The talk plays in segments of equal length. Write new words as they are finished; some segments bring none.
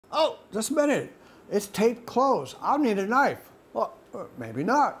Oh, just a minute. It's taped closed. I'll need a knife. Well, maybe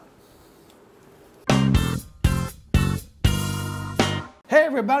not. Hey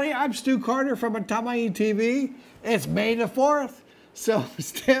everybody, I'm Stu Carter from Tamashi TV. It's May the 4th, so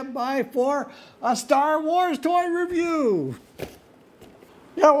stand by for a Star Wars toy review.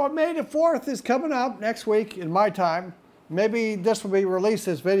 Yeah, well, May the 4th is coming up next week in my time. Maybe this will be released,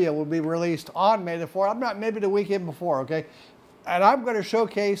 this video will be released on May the 4th. I'm not, maybe the weekend before, okay? And I'm going to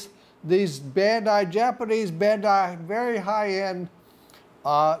showcase these Japanese Bandai, very high-end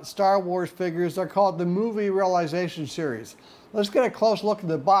Star Wars figures. They're called the Movie Realization Series. Let's get a close look at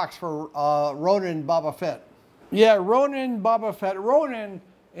the box for Ronin Boba Fett. Yeah, Ronin Boba Fett. Ronin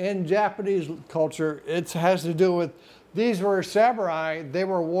in Japanese culture, it has to do with, these were samurai, they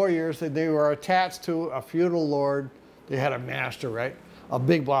were warriors, they were attached to a feudal lord. They had a master, right? A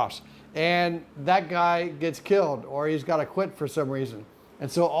big boss. And that guy gets killed or he's got to quit for some reason. And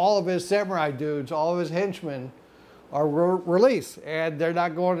so all of his samurai dudes, all of his henchmen are released and they're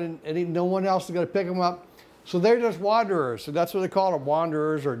not going to, no one else is going to pick them up. So they're just wanderers. So that's what they call them,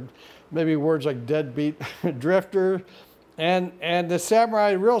 wanderers, or maybe words like deadbeat, drifter. And the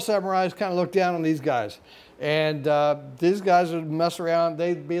samurai, real samurais kind of look down on these guys. And these guys would mess around.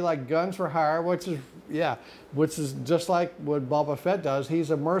 They'd be like guns for hire, which is just like what Boba Fett does.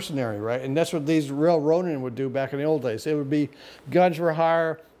 He's a mercenary, right? And that's what these real Ronin would do back in the old days. It would be guns for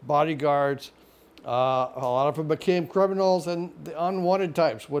hire, bodyguards. A lot of them became criminals and the unwanted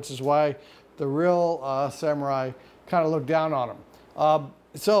types, which is why the real samurai kind of look down on them.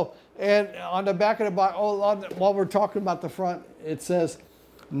 And on the back of the box, while we're talking about the front, it says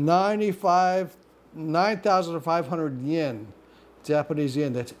 9,500 yen, Japanese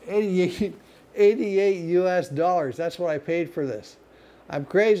yen. That's 88 US dollars. That's what I paid for this. I'm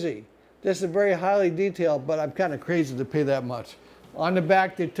crazy. This is very highly detailed, but I'm kind of crazy to pay that much. On the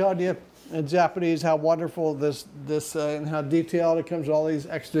back, they tell you in Japanese how wonderful this and how detailed it comes with all these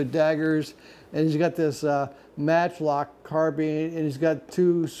extra daggers. And he's got this matchlock carbine, and he's got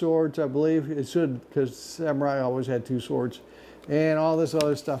 2 swords, I believe. It should, because samurai always had 2 swords. And all this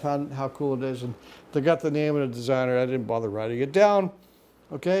other stuff, how cool it is. And they got the name of the designer. I didn't bother writing it down.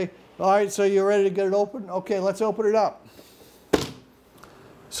 Okay. All right, so you're ready to get it open? Okay, let's open it up.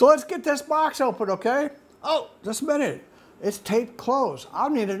 So let's get this box open, okay? Oh, just a minute. It's taped closed. I'll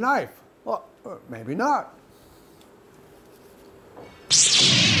need a knife. Well, maybe not.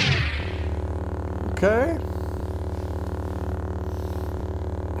 Okay.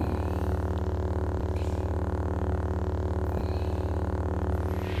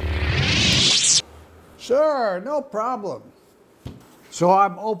 Sure, no problem. So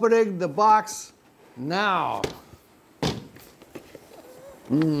I'm opening the box now.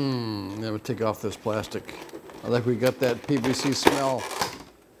 Never take off this plastic. I think we got that PVC smell.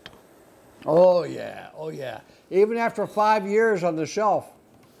 Oh yeah, oh yeah. Even after 5 years on the shelf,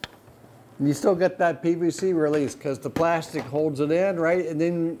 you still get that PVC release because the plastic holds it in, right? And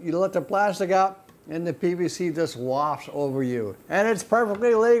then you let the plastic out and the PVC just wafts over you. And it's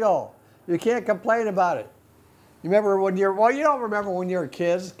perfectly legal. You can't complain about it. You remember when you're, well, you don't remember when you were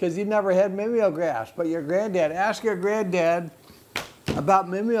kids because you never had mimeographs, but your granddad, ask your granddad about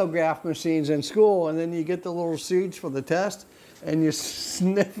mimeograph machines in school, and then you get the little sheets for the test and you're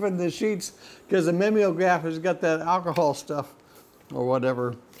sniffing the sheets because the mimeograph has got that alcohol stuff or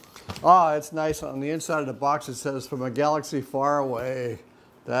whatever. Oh, it's nice. On the inside of the box it says from a galaxy far away.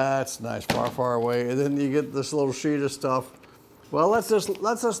 That's nice, far, far away. And then you get this little sheet of stuff. Well, let's just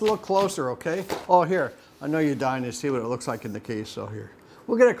look closer, okay? Oh, here. I know you're dying to see what it looks like in the case, so here.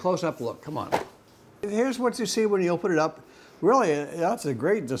 We'll get a close-up look, come on. Here's what you see when you open it up. Really, that's a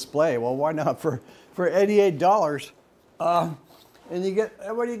great display. Well, why not for $88? And you get,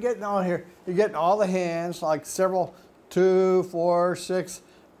 what are you getting on here? You're getting all the hands, like several, 2, 4, 6,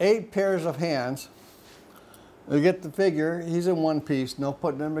 8 pairs of hands. You get the figure, he's in one piece, no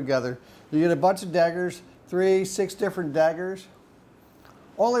putting them together. You get a bunch of daggers, 3, 6 different daggers.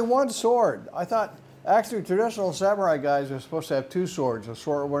 Only 1 sword. I thought, actually, traditional samurai guys are supposed to have 2 swords, a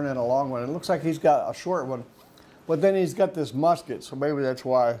short one and a long one. It looks like he's got a short one, but then he's got this musket, so maybe that's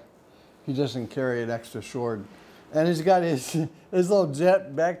why he doesn't carry an extra sword. And he's got his little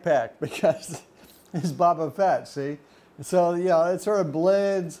jet backpack because he's Boba Fett, see? So, you know, it sort of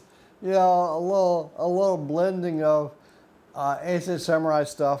blends, you know, a little blending of ancient samurai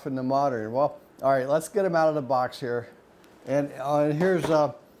stuff and the modern. Well, all right, let's get him out of the box here. And here's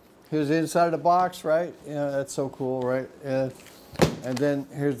the inside of the box, right? Yeah, that's so cool, right? And then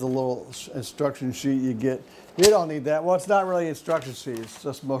here's the little instruction sheet you get. You don't need that. Well, it's not really instruction sheet. It's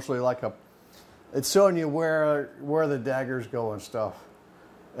just mostly like it's showing you where the daggers go and stuff.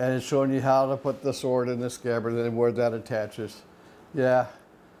 And it's showing you how to put the sword in the scabbard and where that attaches. Yeah.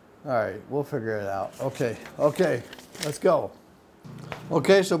 All right, we'll figure it out. Okay, let's go.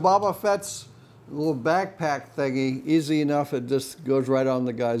 Okay, so Boba Fett's little backpack thingy, easy enough, it just goes right on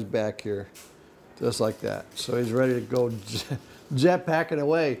the guy's back here. Just like that. So he's ready to go jetpacking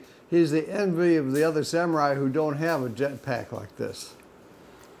away. He's the envy of the other samurai who don't have a jetpack like this.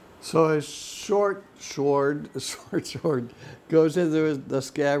 So his short sword goes into the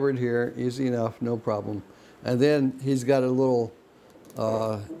scabbard here, easy enough, no problem. And then he's got a little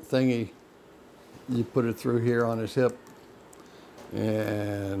thingy. You put it through here on his hip,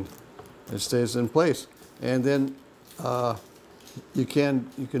 and it stays in place. And then you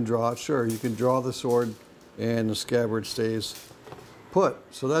can draw it. Sure, you can draw the sword, and the scabbard stays put.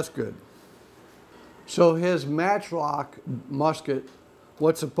 So that's good. So his matchlock musket,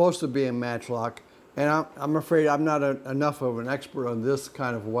 what's supposed to be a matchlock, and I'm afraid I'm not enough of an expert on this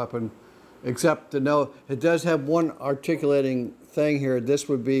kind of weapon, except to know it does have one articulating thing here. This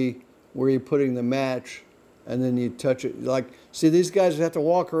would be where you're putting the match, and then you touch it. Like, see, these guys have to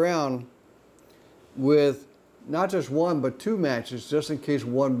walk around with not just one, but two matches, just in case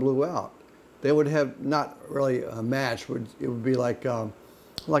one blew out. They would have not really a match. It would be like a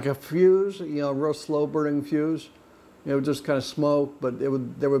fuse, you know, a real slow burning fuse. It would just kind of smoke, but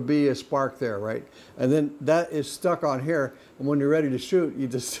there would be a spark there, right? And then that is stuck on here, and when you're ready to shoot,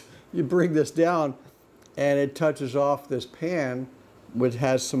 you bring this down, and it touches off this pan, which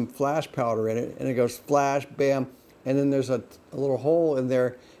has some flash powder in it, and it goes flash, bam, and then there's a little hole in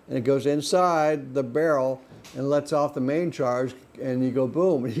there, and it goes inside the barrel and lets off the main charge, and you go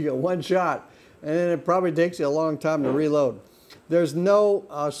boom, and you get one shot, and then it probably takes you a long time to reload. There's no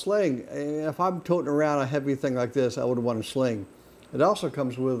sling. If I'm toting around a heavy thing like this, I would want a sling. It also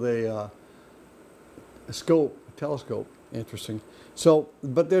comes with a scope, a telescope. Interesting. So,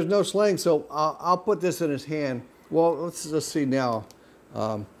 but there's no sling, so I'll put this in his hand. Well, let's just see now.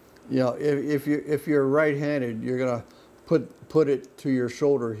 You know, if you're right-handed, you're gonna put it to your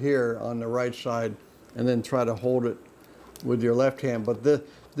shoulder here on the right side, and then try to hold it with your left hand. But this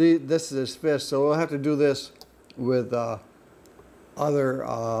is his fist, so we'll have to do this with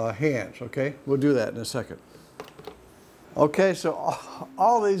other hands. Okay, we'll do that in a second. Okay, so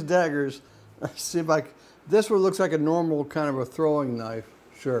all these daggers. Let's see if this one looks like a normal kind of a throwing knife,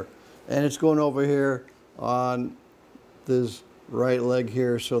 sure, and it's going over here on this right leg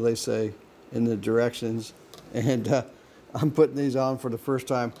here, so they say, in the directions. And I'm putting these on for the first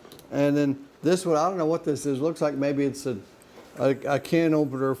time. And then this one, I don't know what this is. Looks like maybe it's a can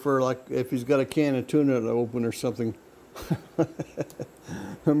opener for, like, if he's got a can of tuna to open or something.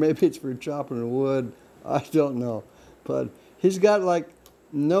 Or maybe it's for chopping wood. I don't know. But he's got, like,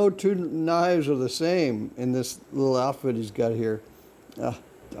 no two knives are the same in this little outfit he's got here.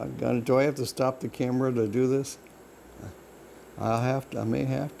 Do I have to stop the camera to do this? I may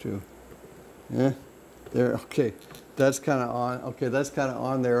have to. Yeah, there, okay. That's kind of on. Okay, that's kind of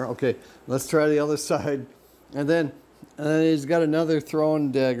on there. Okay, let's try the other side. And then he's got another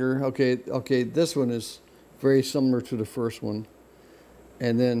throwing dagger. Okay, this one is very similar to the first one.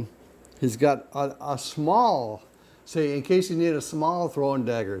 And then he's got a small, see, in case you need a small throwing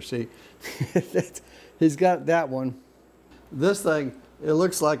dagger, see, he's got that one. This thing, it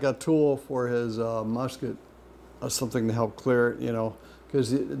looks like a tool for his musket, or something to help clear it, you know,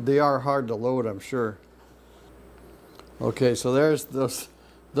 because they are hard to load, I'm sure. Okay, so there's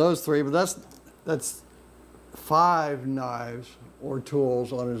those three, but that's 5 knives or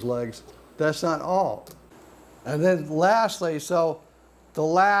tools on his legs. That's not all. And then lastly, so the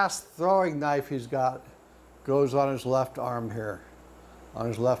last throwing knife he's got goes on his left arm here, on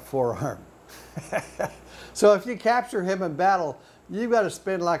his left forearm. So if you capture him in battle, you've got to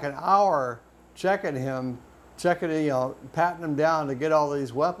spend like an hour checking him, you know, patting him down to get all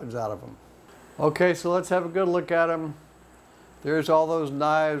these weapons out of him. Okay, so let's have a good look at him. There's all those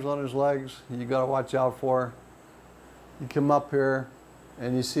knives on his legs you got to watch out for. You come up here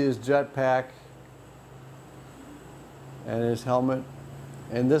and you see his jetpack and his helmet.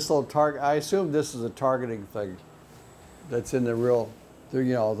 And this little target, I assume this is a targeting thing that's in the real, you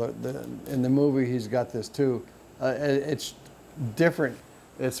know, in the movie he's got this too. It's different.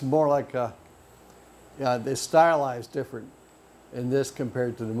 It's more like, yeah, it's stylized different in this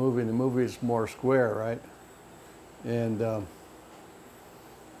compared to the movie. In the movie it's more square, right? And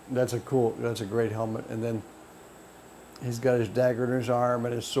that's a great helmet. And then he's got his dagger in his arm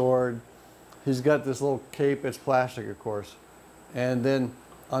and his sword. He's got this little cape, it's plastic of course. And then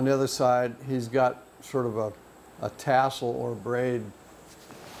on the other side, he's got sort of a tassel or braid.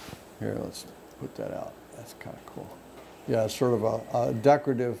 Here, let's put that out. That's kind of cool. Yeah, it's sort of a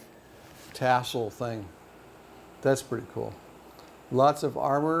decorative tassel thing. That's pretty cool. Lots of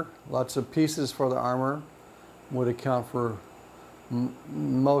armor, lots of pieces for the armor would account for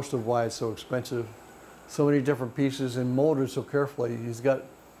most of why it's so expensive. So many different pieces and molded so carefully. He's got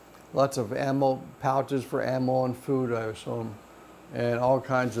lots of ammo, pouches for ammo and food, I assume, and all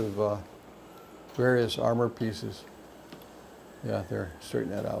kinds of various armor pieces. Yeah, there, straighten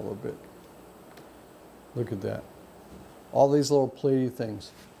that out a little bit. Look at that. All these little pleaty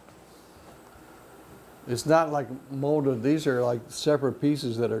things. It's not like molded, these are like separate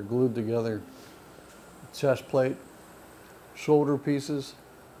pieces that are glued together. Chest plate, shoulder pieces.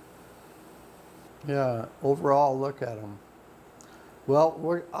 Yeah, overall, look at them.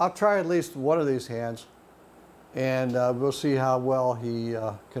 Well, I'll try at least one of these hands, and we'll see how well he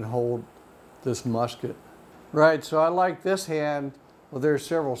can hold this musket. Right, so I like this hand. Well, there's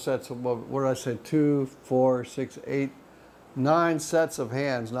several sets of, what did I say, 2, 4, 6, 8, 9 sets of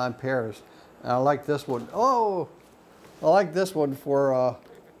hands, 9 pairs. And I like this one. Oh, I like this one for,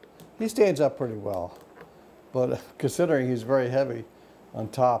 he stands up pretty well. But considering he's very heavy on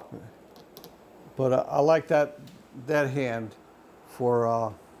top. But I like that hand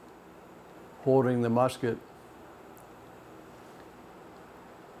for holding the musket.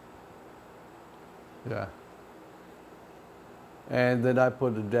 Yeah. And then I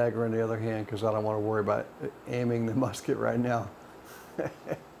put the dagger in the other hand because I don't want to worry about aiming the musket right now.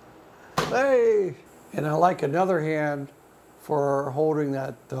 Hey! And I like another hand for holding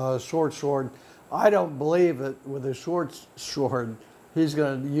that short sword. I don't believe that with a short sword, he's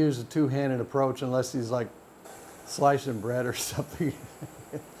going to use a two-handed approach unless he's like slicing bread or something.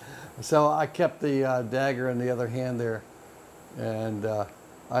 So I kept the dagger in the other hand there. And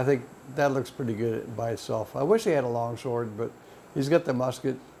I think that looks pretty good by itself. I wish he had a long sword, but he's got the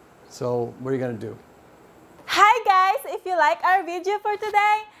musket. So what are you going to do? Hi guys! If you like our video for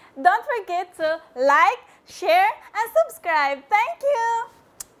today, don't forget to like, share, and subscribe. Thank you!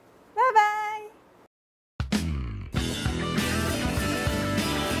 Bye-bye!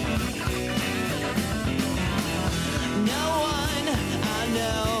 No one I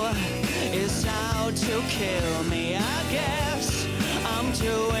know is out to kill me. I guess I'm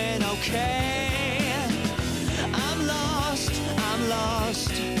doing okay. I'm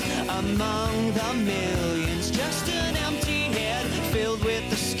lost among the millions. Just an empty head filled with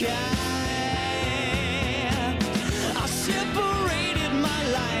the sky.